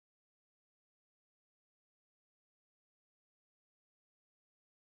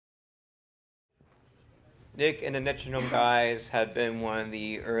Nick and the Netronome guys have been one of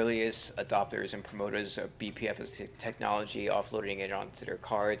the earliest adopters and promoters of BPF as technology, offloading it onto their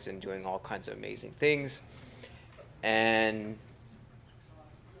cards and doing all kinds of amazing things. And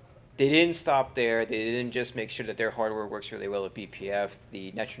they didn't stop there. They didn't just make sure that their hardware works really well with BPF.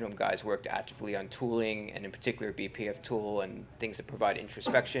 The Netronome guys worked actively on tooling, and in particular BPF tool and things that provide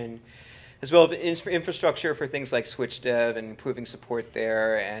introspection, as well as infrastructure for things like switch dev and improving support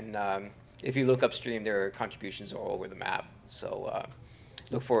there. And if you look upstream, their contributions are all over the map. So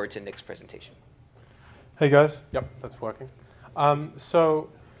look forward to Nick's presentation. Hey guys, yep, that's working. So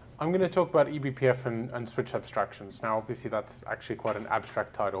I'm going to talk about eBPF and switch abstractions. Now, obviously, that's actually quite an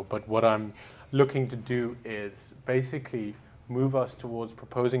abstract title, but what I'm looking to do is basically move us towards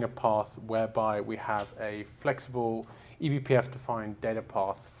proposing a path whereby we have a flexible eBPF-defined data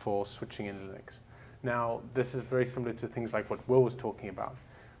path for switching in Linux. Now, this is very similar to things like what Will was talking about,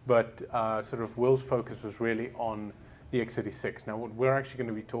 but sort of Will's focus was really on the x86. Now, what we're actually going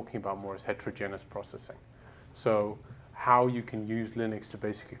to be talking about more is heterogeneous processing. So how you can use Linux to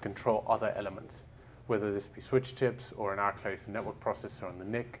basically control other elements, whether this be switch chips or in our case, the network processor on the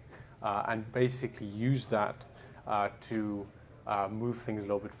NIC, and basically use that to move things a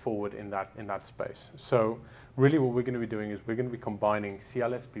little bit forward in that space. So really what we're going to be doing is we're going to be combining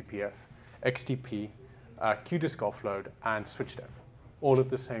CLS BPF, XTP, QDisk offload, and switch dev, all at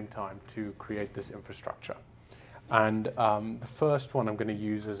the same time to create this infrastructure. And the first one I'm going to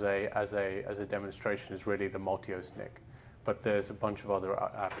use as a demonstration is really the multi-host NIC. But there's a bunch of other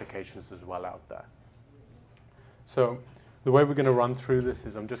applications as well out there. So the way we're going to run through this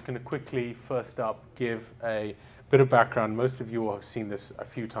is I'm just going to quickly, first up, give a bit of background. Most of you will have seen this a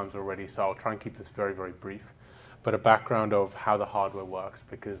few times already, so I'll try and keep this very, very brief. But a background of how the hardware works,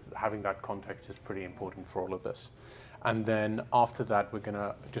 because having that context is pretty important for all of this. And then after that, we're going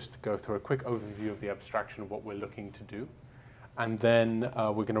to just go through a quick overview of the abstraction of what we're looking to do. And then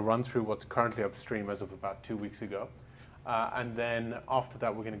we're going to run through what's currently upstream as of about 2 weeks ago. And then after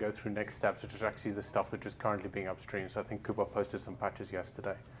that, we're going to go through next steps, which is actually the stuff that's just currently being upstream. So I think Cooper posted some patches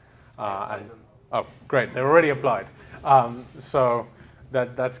yesterday. Oh, great. They're already applied. So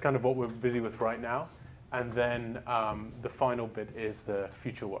that's kind of what we're busy with right now. And then the final bit is the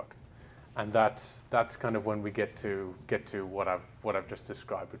future work. And that's kind of when we get to what I've just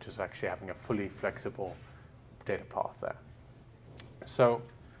described, which is actually having a fully flexible data path there. So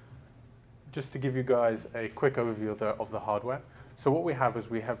just to give you guys a quick overview of the hardware. So what we have is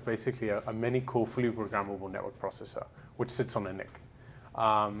we have basically a many-core, fully programmable network processor, which sits on a NIC.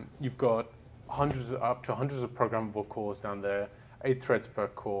 You've got up to hundreds of programmable cores down there, 8 threads per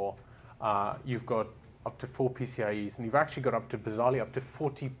core. You've got up to 4 PCIEs, and you've actually got bizarrely up to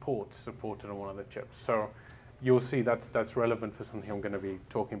 40 ports supported on one of the chips. So you'll see that's relevant for something I'm going to be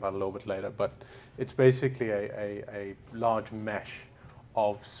talking about a little bit later, but it's basically a large mesh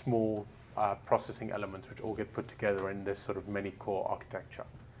of small processing elements which all get put together in this sort of many-core architecture.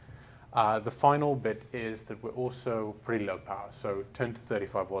 The final bit is that we're also pretty low power, so 10 to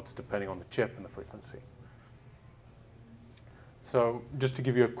 35 watts depending on the chip and the frequency. So just to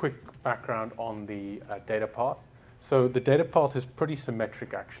give you a quick background on the data path. So the data path is pretty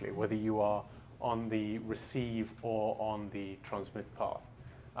symmetric actually, whether you are on the receive or on the transmit path,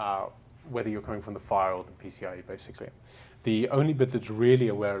 whether you're coming from the file or the PCIe basically. The only bit that's really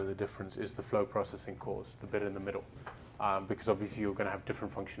aware of the difference is the flow processing cores, the bit in the middle, because obviously you're going to have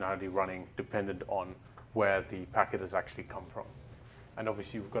different functionality running dependent on where the packet has actually come from. And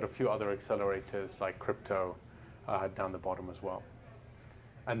obviously you've got a few other accelerators like crypto down the bottom as well.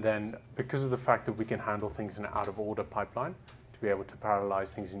 And then because of the fact that we can handle things in an out-of-order pipeline, to be able to parallelize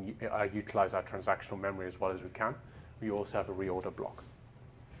things and utilize our transactional memory as well as we can, we also have a reorder block.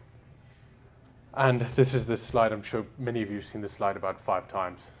 And this is the slide. I'm sure many of you have seen this slide about 5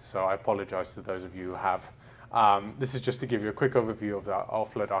 times, so I apologize to those of you who have. This is just to give you a quick overview of the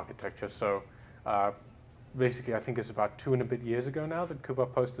offload architecture. So basically, I think it's about 2 and a bit years ago now that Kuba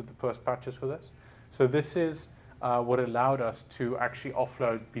posted the first patches for this. So this is what allowed us to actually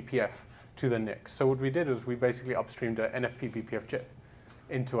offload BPF to the NIC. So what we did was we basically upstreamed an NFP BPF JIT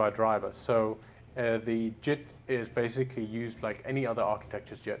into our driver. So the JIT is basically used like any other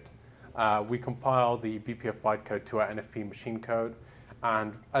architecture's JIT. We compile the BPF bytecode to our NFP machine code.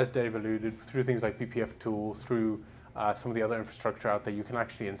 And as Dave alluded, through things like BPF tool, through some of the other infrastructure out there, you can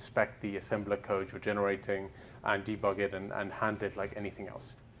actually inspect the assembler code you're generating and debug it and handle it like anything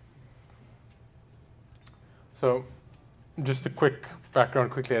else. So just a quick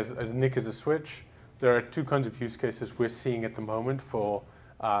background quickly, as NIC is a switch, there are 2 kinds of use cases we're seeing at the moment for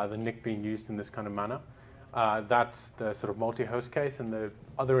the NIC being used in this kind of manner. That's the sort of multi-host case, and the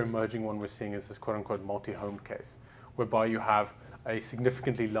other emerging one we're seeing is this quote-unquote multi-home case, whereby you have a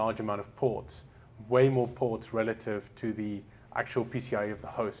significantly large amount of ports, way more ports relative to the actual PCIe of the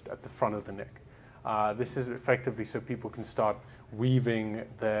host at the front of the NIC. This is effectively so people can start weaving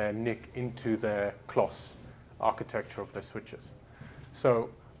their NIC into their CLOS architecture of their switches. So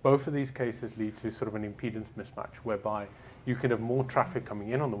both of these cases lead to sort of an impedance mismatch, whereby you can have more traffic coming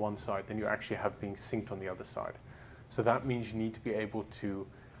in on the one side than you actually have being synced on the other side. So that means you need to be able to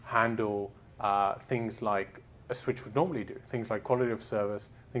handle things like a switch would normally do, things like quality of service,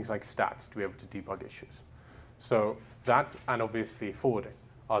 things like stats, to be able to debug issues. So that, and obviously forwarding,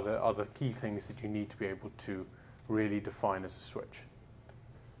 are the key things that you need to be able to really define as a switch.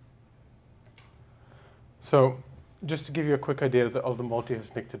 So just to give you a quick idea of the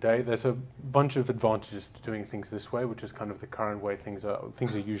multi-host NIC today, there's a bunch of advantages to doing things this way, which is kind of the current way things are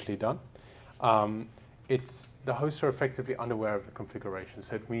usually done. The hosts are effectively unaware of the configuration,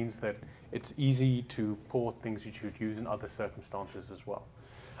 so it means that it's easy to port things that you would use in other circumstances as well.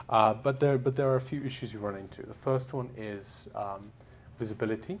 But there are a few issues you run into. The first one is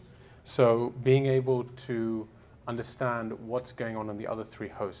visibility. So being able to understand what's going on the other three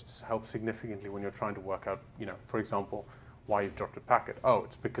hosts helps significantly when you're trying to work out, for example, why you've dropped a packet. Oh,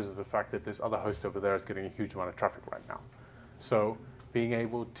 it's because of the fact that this other host over there is getting a huge amount of traffic right now. So being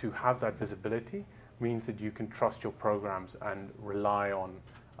able to have that visibility means that you can trust your programs and rely on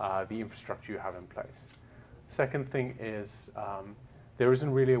the infrastructure you have in place. Second thing is there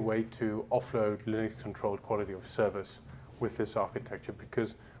isn't really a way to offload Linux-controlled quality of service with this architecture,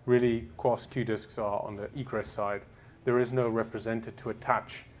 because really QoS Q disks are on the egress side. There is no representative to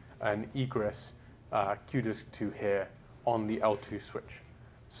attach an egress Q disk to here on the L2 switch.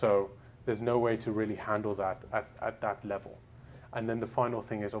 So there's no way to really handle that at that level. And then the final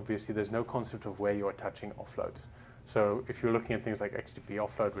thing is, obviously there's no concept of where you're attaching offloads. So if you're looking at things like XTP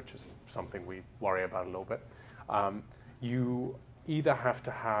offload, which is something we worry about a little bit, you either have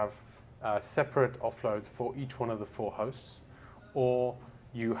to have separate offloads for each one of the four hosts, or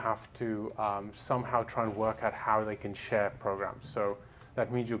you have to somehow try and work out how they can share programs. So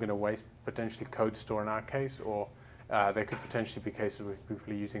that means you're going to waste potentially code store in our case, or there could potentially be cases where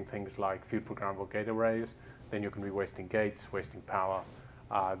people are using things like field programmable gate arrays. Then you're going to be wasting gates, wasting power.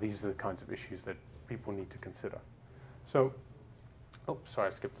 These are the kinds of issues that people need to consider. So, oh, sorry, I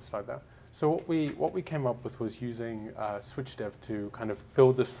skipped a slide there. So what we came up with was using SwitchDev to kind of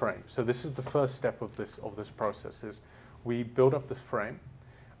build this frame. So this is the first step of this process, is we build up this frame,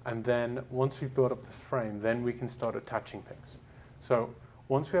 and then once we've built up the frame, then we can start attaching things. So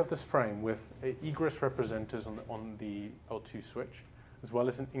once we have this frame with egress representatives on the L2 switch, as well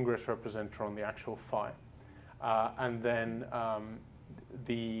as an ingress representative on the actual PHY, and then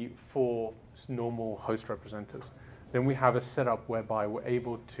the four normal host representatives, then we have a setup whereby we're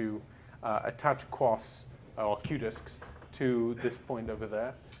able to attach QoS or Q disks to this point over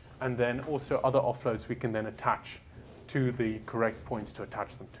there, and then also other offloads we can then attach to the correct points to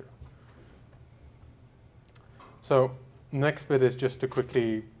attach them to. So next bit is just to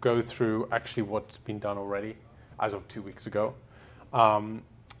quickly go through actually what's been done already as of 2 weeks ago.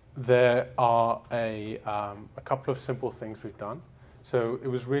 There are a couple of simple things we've done. So it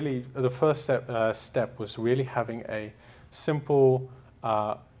was really, the first step was really having a simple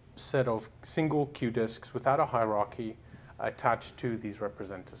set of single Q disks without a hierarchy attached to these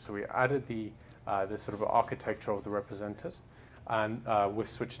representatives. So we added the sort of architecture of the representatives and with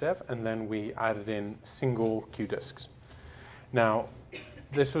SwitchDev, and then we added in single Q disks. Now,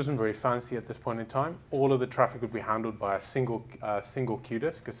 this wasn't very fancy at this point in time. All of the traffic would be handled by a single Q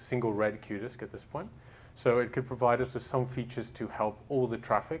disk, a single red Q disk at this point. So it could provide us with some features to help all the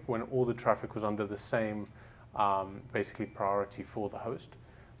traffic when all the traffic was under the same basically priority for the host.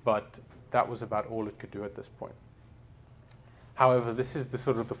 But that was about all it could do at this point. However, this is the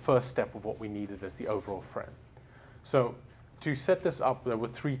sort of the first step of what we needed as the overall frame. So to set this up, there were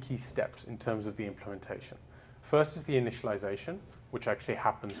 3 key steps in terms of the implementation. First is the initialization, which actually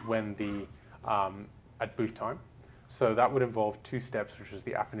happens when at boot time. So that would involve 2 steps, which is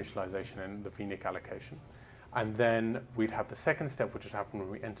the app initialization and the VNIC allocation. And then we'd have the second step, which would happen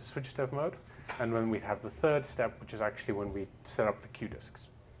when we enter SwitchDev mode. And then we'd have the third step, which is actually when we set up the Q disks.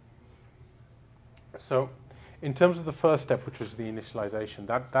 So in terms of the first step, which was the initialization,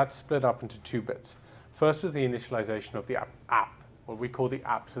 that's split up into 2 bits. First was the initialization of the app, what we call the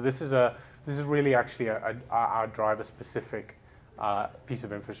app. So this is really actually our driver-specific piece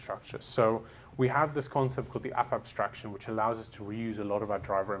of infrastructure. So we have this concept called the app abstraction, which allows us to reuse a lot of our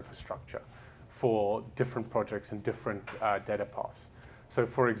driver infrastructure for different projects and different data paths. So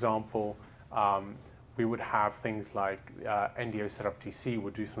for example, we would have things like NDO setup TC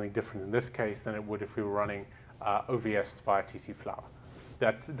would do something different in this case than it would if we were running OVS via TC flower.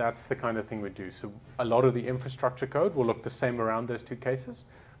 That's the kind of thing we do. So a lot of the infrastructure code will look the same around those two cases,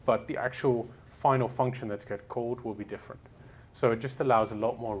 but the actual final function that's get called will be different. So it just allows a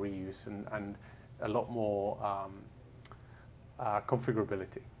lot more reuse and a lot more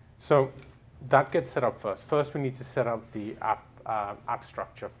configurability. So that gets set up first. First, we need to set up the app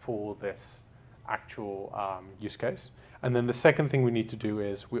structure for this actual use case. And then the second thing we need to do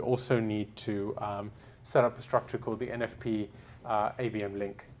is we also need to set up a structure called the NFP ABM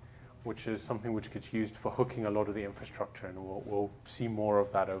link, which is something which gets used for hooking a lot of the infrastructure, and we'll see more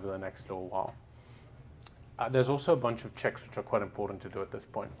of that over the next little while. There's also a bunch of checks which are quite important to do at this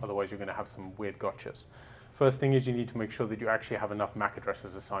point, otherwise you're going to have some weird gotchas. First thing is you need to make sure that you actually have enough MAC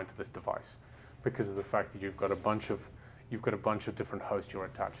addresses assigned to this device, because of the fact that you've got a bunch of different hosts you're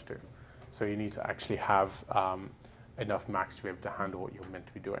attached to. So you need to actually have enough MACs to be able to handle what you're meant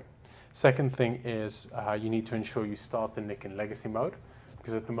to be doing. Second thing is you need to ensure you start the NIC in legacy mode,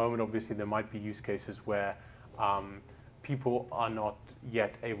 because at the moment, obviously, there might be use cases where people are not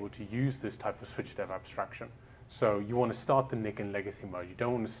yet able to use this type of switch dev abstraction. So you want to start the NIC in legacy mode. You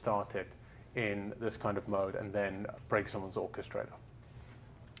don't want to start it in this kind of mode and then break someone's orchestrator.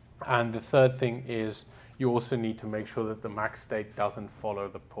 And the third thing is you also need to make sure that the MAC state doesn't follow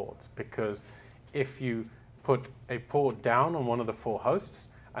the ports, because if you put a port down on one of the 4 hosts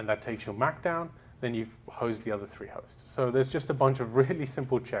and that takes your MAC down, then you've hosed the other 3 hosts. So there's just a bunch of really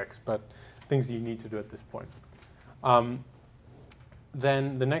simple checks, but things you need to do at this point.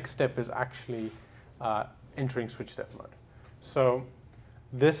 Then the next step is actually entering switch dev mode. So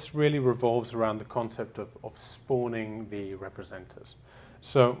this really revolves around the concept of spawning the representers.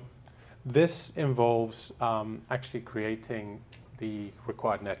 So this involves actually creating the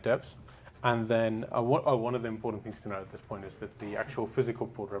required net devs. And then one of the important things to note at this point is that the actual physical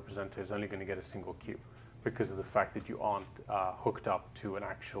port representative is only going to get a single queue because of the fact that you aren't hooked up to an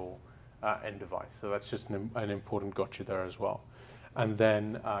actual end device. So that's just an important gotcha there as well. And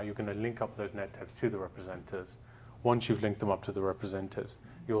then you're going to link up those net devs to the representers. Once you've linked them up to the representers,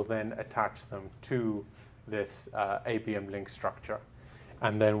 you'll then attach them to this ABM link structure.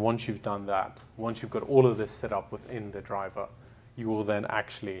 And then once you've done that, once you've got all of this set up within the driver, you will then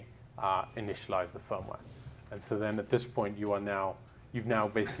actually initialize the firmware. And so then at this point, you've now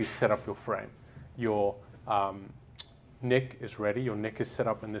basically set up your frame. Your NIC is ready. Your NIC is set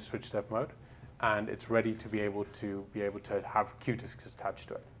up in this switch dev mode, and it's ready to be able to have QDisks attached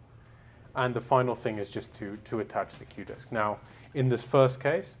to it. And the final thing is just to attach the QDisk. Now, in this first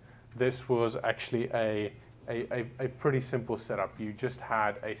case, this was actually a pretty simple setup. You just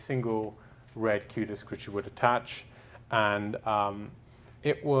had a single red QDisk which you would attach, and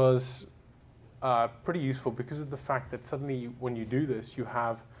it was pretty useful because of the fact that suddenly when you do this, you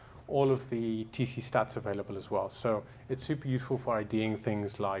have all of the TC stats available as well. So it's super useful for IDing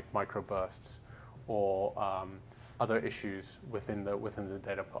things like microbursts or other issues within the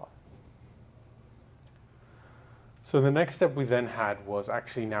data path. So the next step we then had was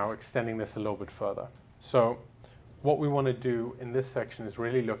actually now extending this a little bit further. So what we want to do in this section is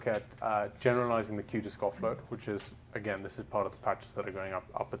really look at generalizing the QDisk offload, which is, again, this is part of the patches that are going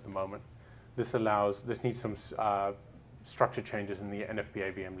up at the moment. This needs some structure changes in the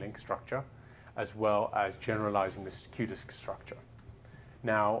NFP ABM link structure, as well as generalizing this QDisk structure.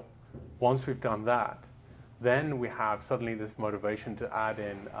 Now, once we've done that, then we have suddenly this motivation to add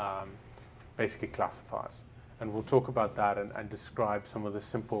in basically classifiers. And we'll talk about that and describe some of the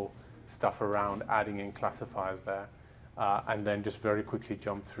simple stuff around adding in classifiers there, and then just very quickly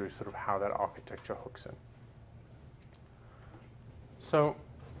jump through sort of how that architecture hooks in. So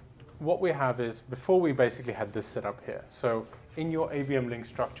what we have is, before we basically had this set up here, so in your ABM link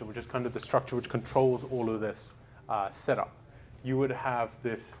structure, which is kind of the structure which controls all of this setup, you would have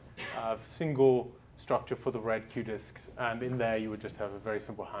this single structure for the red QDisks, and in there you would just have a very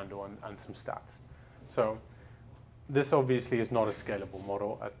simple handle and some stats. So this obviously is not a scalable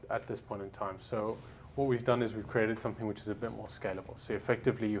model at this point in time. So what we've done is we've created something which is a bit more scalable. So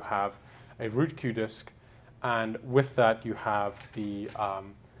effectively you have a root QDisk, and with that you have the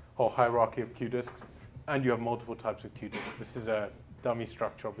whole hierarchy of QDisks, and you have multiple types of QDisks. This is a dummy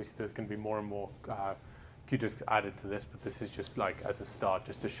structure. Obviously there's going to be more and more QDisks added to this, but this is just like as a start,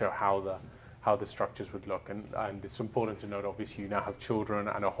 just to show how the structures would look. And it's important to note, obviously you now have children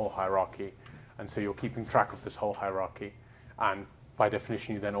and a whole hierarchy. And so you're keeping track of this whole hierarchy. And by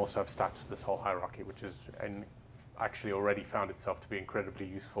definition, you then also have stats of this whole hierarchy, which is actually already found itself to be incredibly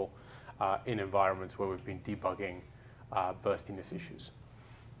useful in environments where we've been debugging burstiness issues.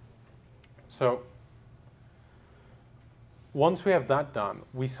 So once we have that done,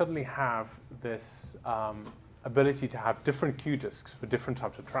 we suddenly have this ability to have different queue disks for different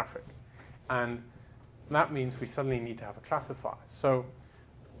types of traffic. And that means we suddenly need to have a classifier. So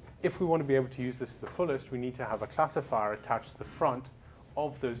if we want to be able to use this to the fullest, we need to have a classifier attached to the front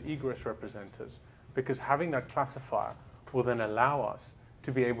of those egress representers, because having that classifier will then allow us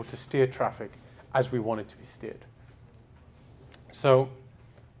to be able to steer traffic as we want it to be steered. So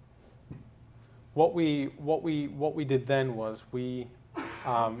what we did then was we,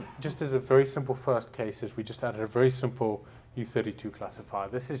 just as a very simple first case, is we just added a very simple U32 classifier.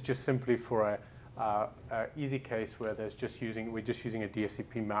 This is just simply for a easy case where we're just using a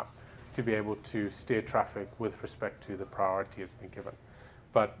DSCP map to be able to steer traffic with respect to the priority that's been given.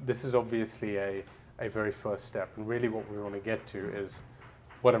 But this is obviously a very first step, and really what we want to get to is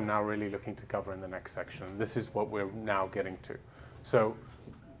what I'm now really looking to cover in the next section. This is what we're now getting to. So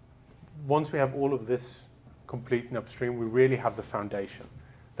once we have all of this complete and upstream, we really have the foundation.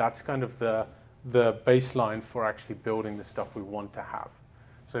 That's kind of the baseline for actually building the stuff we want to have.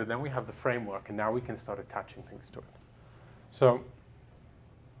 So then we have the framework, and now we can start attaching things to it. So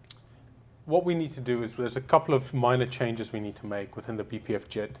what we need to do is there's a couple of minor changes we need to make within the BPF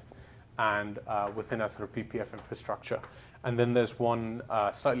JIT and within our sort of BPF infrastructure. And then there's one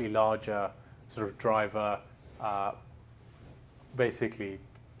slightly larger sort of driver, basically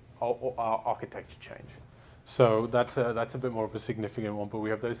architecture change. So that's a bit more of a significant one, but we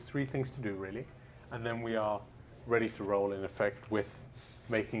have those three things to do really. And then we are ready to roll in effect with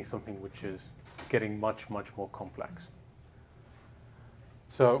making something which is getting much, much more complex.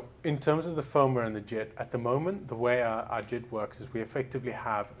 So in terms of the firmware and the JIT, at the moment, the way our JIT works is we effectively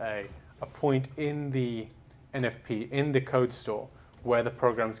have a point in the NFP, in the code store, where the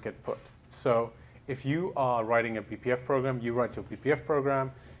programs get put. So if you are writing a BPF program, you write your BPF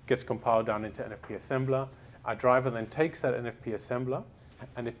program, gets compiled down into NFP assembler. Our driver then takes that NFP assembler,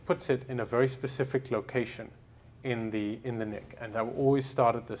 and it puts it in a very specific location in the NIC, and that will always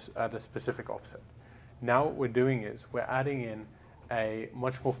start at a specific offset. Now what we're doing is we're adding in a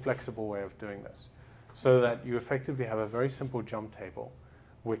much more flexible way of doing this, so that you effectively have a very simple jump table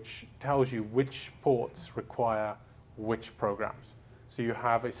which tells you which ports require which programs. So you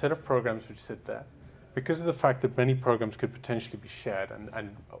have a set of programs which sit there. Because of the fact that many programs could potentially be shared,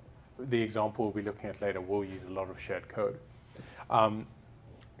 and the example we'll be looking at later will use a lot of shared code,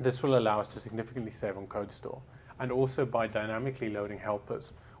 this will allow us to significantly save on code store. And also by dynamically loading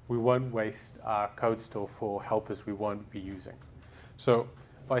helpers, we won't waste our code store for helpers we won't be using. So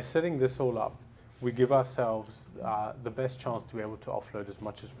by setting this all up, we give ourselves the best chance to be able to offload as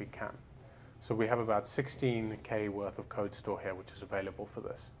much as we can. So we have about 16K worth of code store here, which is available for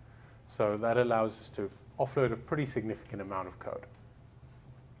this. So that allows us to offload a pretty significant amount of code.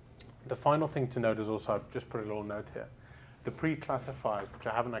 The final thing to note is also, I've just put a little note here, the pre-classifiers, which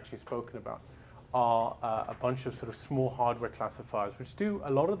I haven't actually spoken about, are a bunch of sort of small hardware classifiers, which do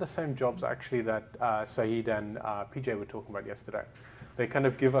a lot of the same jobs actually that Saeed and PJ were talking about yesterday. They kind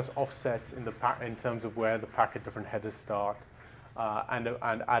of give us offsets in terms of where the packet different headers start, and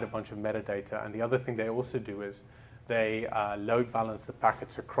add a bunch of metadata. And the other thing they also do is they load balance the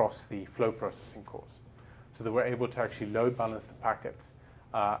packets across the flow processing cores, so that we're able to actually load balance the packets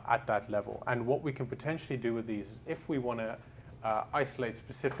at that level. And what we can potentially do with these is if we want to isolate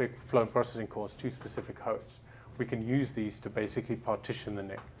specific flow processing cores to specific hosts, we can use these to basically partition the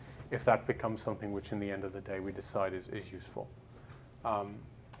NIC if that becomes something which in the end of the day we decide is useful.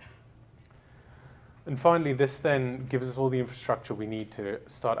 And finally, this then gives us all the infrastructure we need to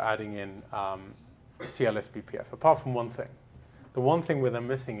start adding in CLS BPF, apart from one thing. The one thing we're then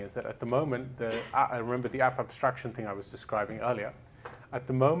missing is that at the moment, I remember the app abstraction thing I was describing earlier. At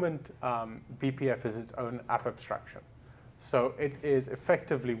the moment, BPF is its own app abstraction. So it is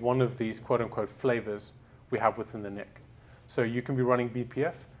effectively one of these quote-unquote flavors we have within the NIC. So you can be running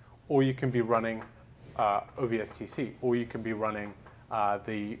BPF, or you can be running OVSTC, or you can be running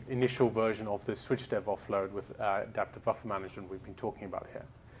the initial version of the switch dev offload with adaptive buffer management we've been talking about here.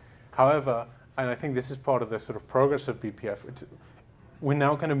 However, and I think this is part of the sort of progress of BPF, we're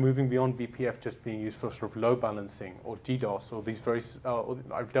now kind of moving beyond BPF just being used for sort of load balancing or DDoS or these very,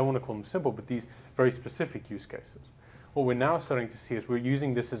 I don't want to call them simple, but these very specific use cases. What we're now starting to see is we're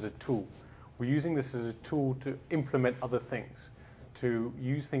using this as a tool. We're using this as a tool to implement other things, to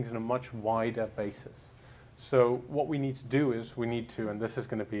use things in a much wider basis. So what we need to do is we need to, and this is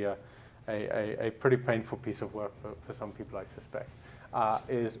going to be a pretty painful piece of work for some people, I suspect,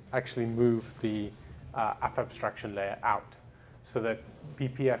 is actually move the app abstraction layer out so that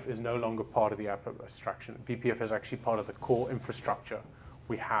BPF is no longer part of the app abstraction. BPF is actually part of the core infrastructure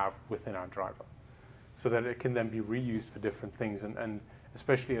we have within our driver. so that it can then be reused for different things, and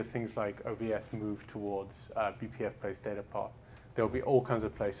especially as things like OVS move towards BPF-based data path, there will be all kinds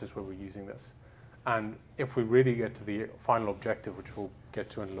of places where we're using this. And if we really get to the final objective, which we'll get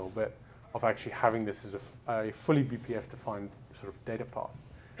to in a little bit, of actually having this as a fully BPF-defined sort of data path,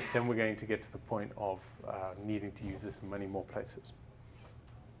 then we're going to get to the point of needing to use this in many more places.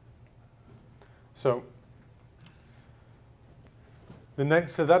 So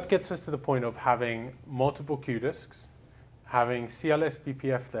so that gets us to the point of having multiple queue disks, having CLS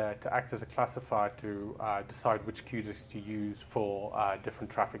BPF there to act as a classifier to decide which queue disks to use for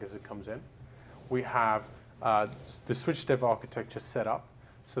different traffic as it comes in. We have the switch dev architecture set up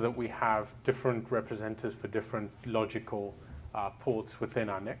so that we have different representatives for different logical ports within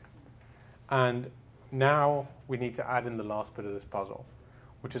our NIC. And now we need to add in the last bit of this puzzle,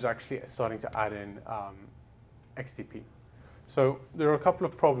 which is actually starting to add in XDP. So there are a couple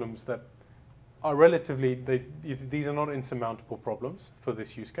of problems that are relatively, these are not insurmountable problems for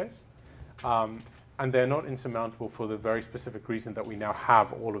this use case. And they're not insurmountable for the very specific reason that we now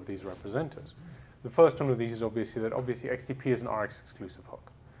have all of these representatives. The first one of these is obviously XDP is an RX exclusive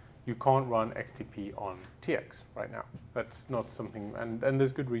hook. You can't run XDP on TX right now. That's not something, and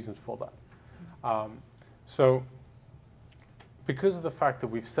there's good reasons for that. So because of the fact that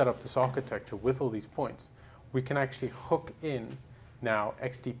we've set up this architecture with all these points, we can actually hook in now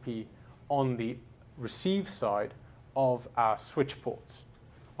XDP on the receive side of our switch ports,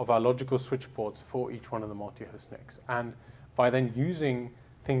 of our logical switch ports for each one of the multi-host NICs. And by then using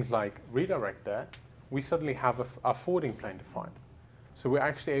things like redirect there, we suddenly have a forwarding plane defined. So we're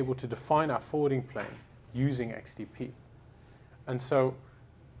actually able to define our forwarding plane using XDP. And so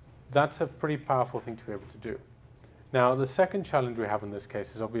that's a pretty powerful thing to be able to do. Now, the second challenge we have in this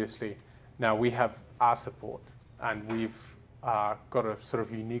case is obviously now we have our support, and we've got a sort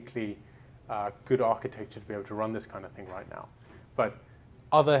of uniquely good architecture to be able to run this kind of thing right now. But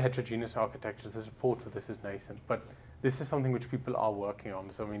other heterogeneous architectures, the support for this is nascent. But this is something which people are working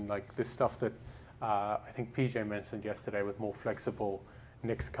on. So I mean, like this stuff that I think PJ mentioned yesterday with more flexible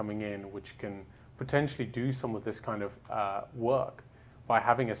NICs coming in, which can potentially do some of this kind of work by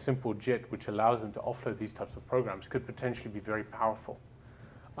having a simple JIT which allows them to offload these types of programs could potentially be very powerful.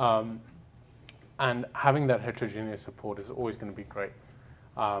 And having that heterogeneous support is always going to be great.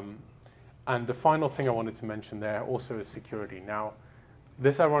 And the final thing I wanted to mention there also is security. Now,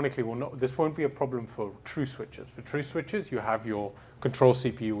 this ironically this won't be a problem for true switches. For true switches, you have your control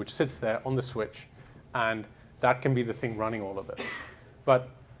CPU which sits there on the switch, and that can be the thing running all of it. But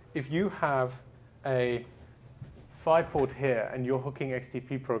if you have a 5-port here and you're hooking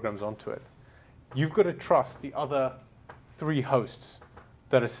XDP programs onto it, you've got to trust the other 3 hosts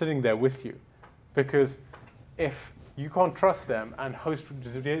that are sitting there with you. Because if you can't trust them and host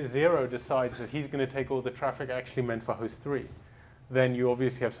 0 decides that he's going to take all the traffic actually meant for host 3, then you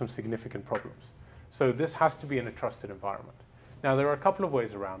obviously have some significant problems. So this has to be in a trusted environment. Now, there are a couple of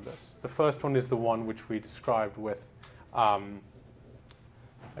ways around this. The first one is the one which we described with, actually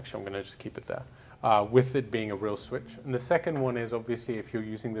I'm going to just keep it there, with it being a real switch. And the second one is obviously if you're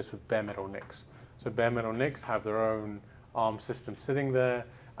using this with bare metal NICs. So bare metal NICs have their own ARM system sitting there,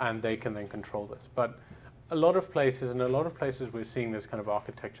 and they can then control this. But a lot of places we're seeing this kind of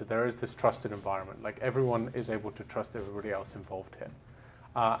architecture, there is this trusted environment. Like everyone is able to trust everybody else involved here.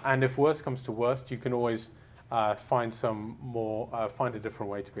 And if worst comes to worst, you can always find a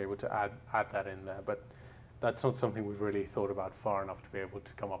different way to be able to add that in there. But that's not something we've really thought about far enough to be able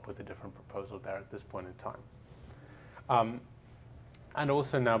to come up with a different proposal there at this point in time. And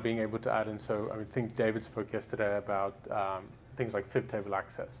also now being able to add in, so I think David spoke yesterday about things like fib table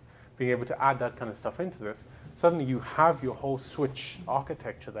access. Being able to add that kind of stuff into this, suddenly you have your whole switch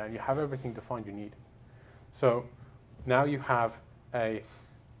architecture there, and you have everything defined you need. So now you have a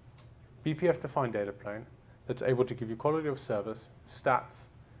BPF-defined data plane that's able to give you quality of service, stats,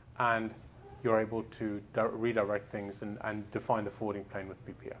 and you're able to redirect things and define the forwarding plane with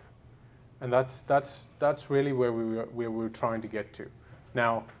BPF. And that's really where we were trying to get to.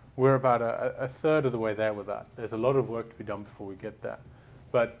 Now, we're about a third of the way there with that. There's a lot of work to be done before we get there.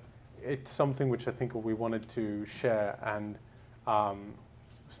 But it's something which I think we wanted to share and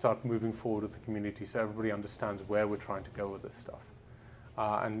start moving forward with the community so everybody understands where we're trying to go with this stuff.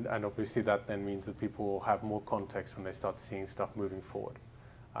 And obviously that then means that people will have more context when they start seeing stuff moving forward.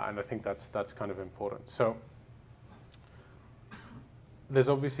 And I think that's kind of important. So there's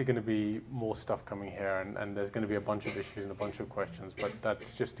obviously going to be more stuff coming here, and there's going to be a bunch of issues and a bunch of questions, but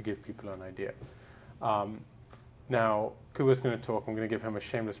that's just to give people an idea. Now, Kuba's going to talk. I'm going to give him a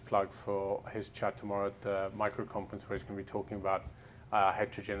shameless plug for his chat tomorrow at the micro conference where he's going to be talking about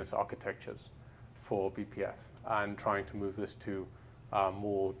heterogeneous architectures for BPF and trying to move this to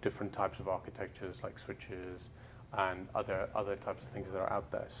more different types of architectures like switches and other types of things that are out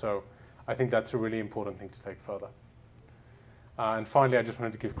there. So I think that's a really important thing to take further. And finally, I just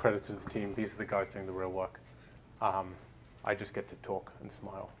wanted to give credit to the team. These are the guys doing the real work. I just get to talk and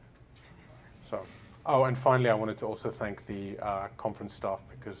smile. So, oh, and finally, I wanted to also thank the conference staff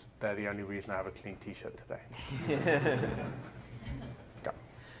because they're the only reason I have a clean T-shirt today. Okay.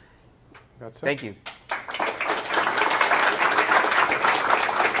 That's it. Thank you.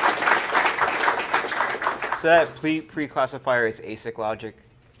 So that pre-classifier is ASIC logic?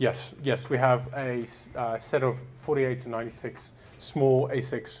 Yes, we have a set of 48 to 96 small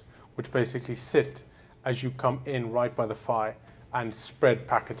ASICs, which basically sit as you come in right by the PHY and spread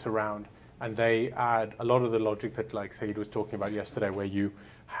packets around. And they add a lot of the logic that, like Saeed was talking about yesterday, where you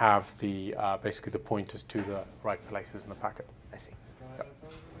have the basically the pointers to the right places in the packet. I see.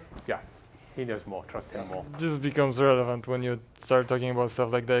 Yeah, he knows more. Trust him more. This becomes relevant when you start talking about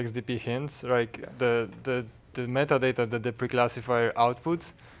stuff like the XDP hints, like yes. the metadata that the preclassifier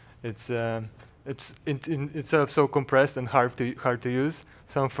outputs. It's in itself so compressed and hard to use.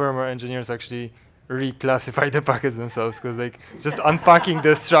 Some firmware engineers actually reclassify the packets themselves because like just unpacking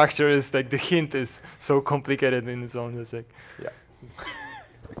the structure is like the hint is so complicated in its own. It's like, yeah.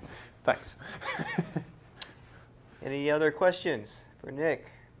 Thanks. Any other questions for Nick?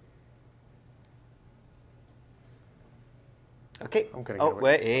 Okay. I'm gonna oh get away.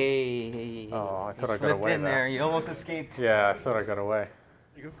 wait. Hey. Oh, I thought you I got slipped away in there. You almost escaped. Yeah, I thought I got away.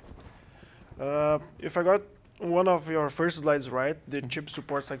 If I got one of your first slides right, the chip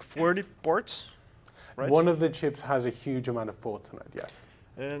supports like 40 ports, right? One of the chips has a huge amount of ports on it, yes.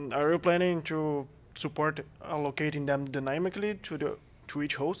 And are you planning to support allocating them dynamically to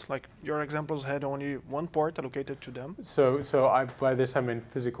each host? Like your examples had only one port allocated to them. So by this I mean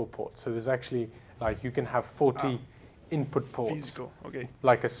physical ports. So there's actually, like, you can have 40 input ports. Physical, okay.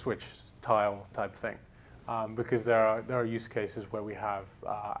 Like a switch tile type thing. Because there are use cases where we have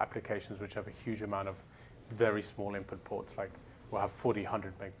applications which have a huge amount of very small input ports, like we'll have 40,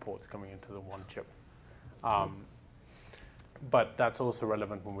 100 meg ports coming into the one chip. But that's also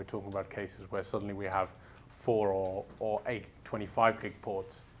relevant when we're talking about cases where suddenly we have 4 or 8 25 gig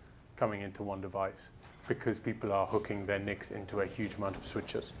ports coming into one device because people are hooking their NICs into a huge amount of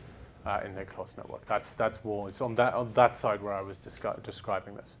switches in their closed network. That's more, it's on that side where I was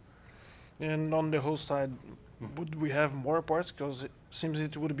describing this. And on the host side, would we have more ports? Because it seems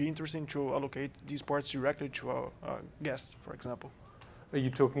it would be interesting to allocate these ports directly to our guests, for example. Are you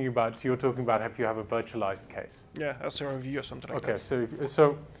talking about, so you're talking about if you have a virtualized case? Yeah, SRV or something like that. Okay,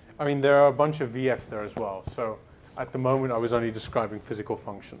 so I mean, there are a bunch of VFs there as well. So at the moment, I was only describing physical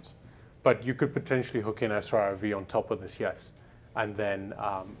functions. But you could potentially hook in SRV on top of this, yes, and then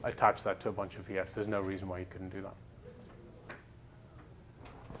attach that to a bunch of VFs. There's no reason why you couldn't do that.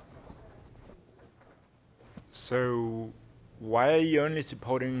 So why are you only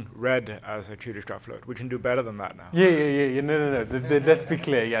supporting red as a Qt offload? We can do better than that now. Yeah. No. Let's be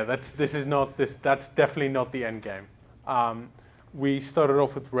clear. Yeah, that's definitely not the end game. We started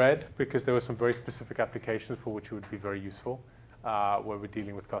off with red because there were some very specific applications for which it would be very useful where we're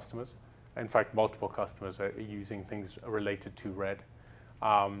dealing with customers. In fact, multiple customers are using things related to red.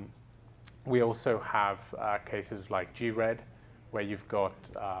 We also have cases like gred, where you've got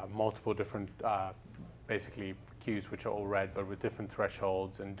multiple different basically queues which are all red, but with different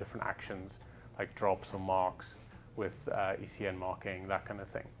thresholds and different actions, like drops or marks with ECN marking, that kind of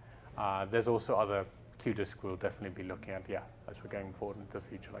thing. There's also other QDisc we'll definitely be looking at, yeah, as we're going forward into the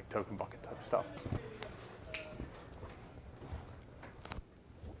future, like token bucket type stuff.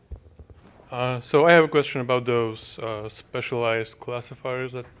 So I have a question about those specialized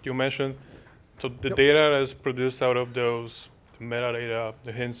classifiers that you mentioned. So the data is produced out of those metadata,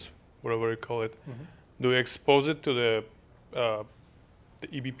 the hints, whatever you call it. Mm-hmm. Do you expose it to the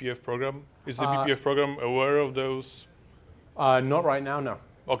eBPF program? Is the eBPF program aware of those? Not right now, no.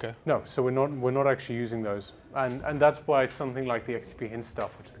 Okay. No, so we're not actually using those, and that's why something like the XDP hint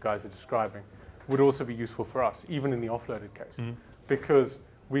stuff, which the guys are describing, would also be useful for us, even in the offloaded case, because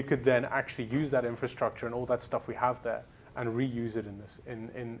we could then actually use that infrastructure and all that stuff we have there and reuse it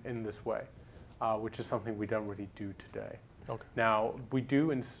in this way, which is something we don't really do today. Okay. Now we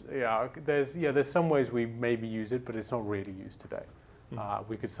do, there's some ways we maybe use it, but it's not really used today.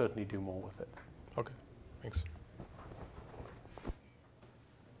 We could certainly do more with it. Okay, thanks.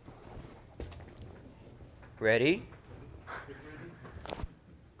 Ready?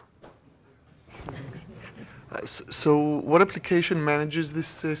 So what application manages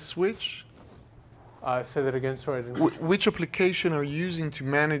this switch? Say that again, sorry. I didn't Which application are you using to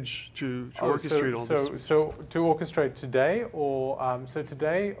manage to orchestrate all this? So to orchestrate today, or so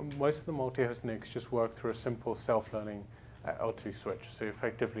today, most of the multi-host NICs just work through a simple self-learning L2 switch. So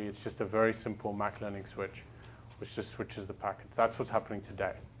effectively, it's just a very simple MAC learning switch, which just switches the packets. That's what's happening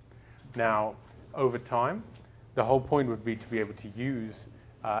today. Now, over time, the whole point would be to be able to use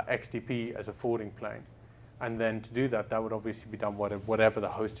XDP as a forwarding plane. And then to do that, that would obviously be done whatever the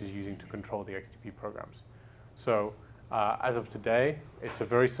host is using to control the XDP programs. So as of today, it's a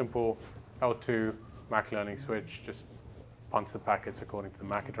very simple L2 MAC learning switch, just punts the packets according to the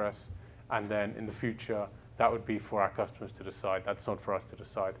MAC address. And then in the future, that would be for our customers to decide. That's not for us to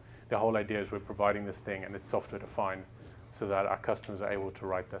decide. The whole idea is we're providing this thing, and it's software defined, so that our customers are able to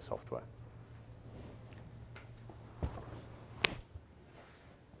write their software.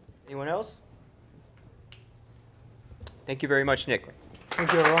 Anyone else? Thank you very much, Nick.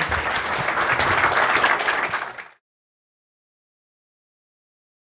 Thank you, everyone.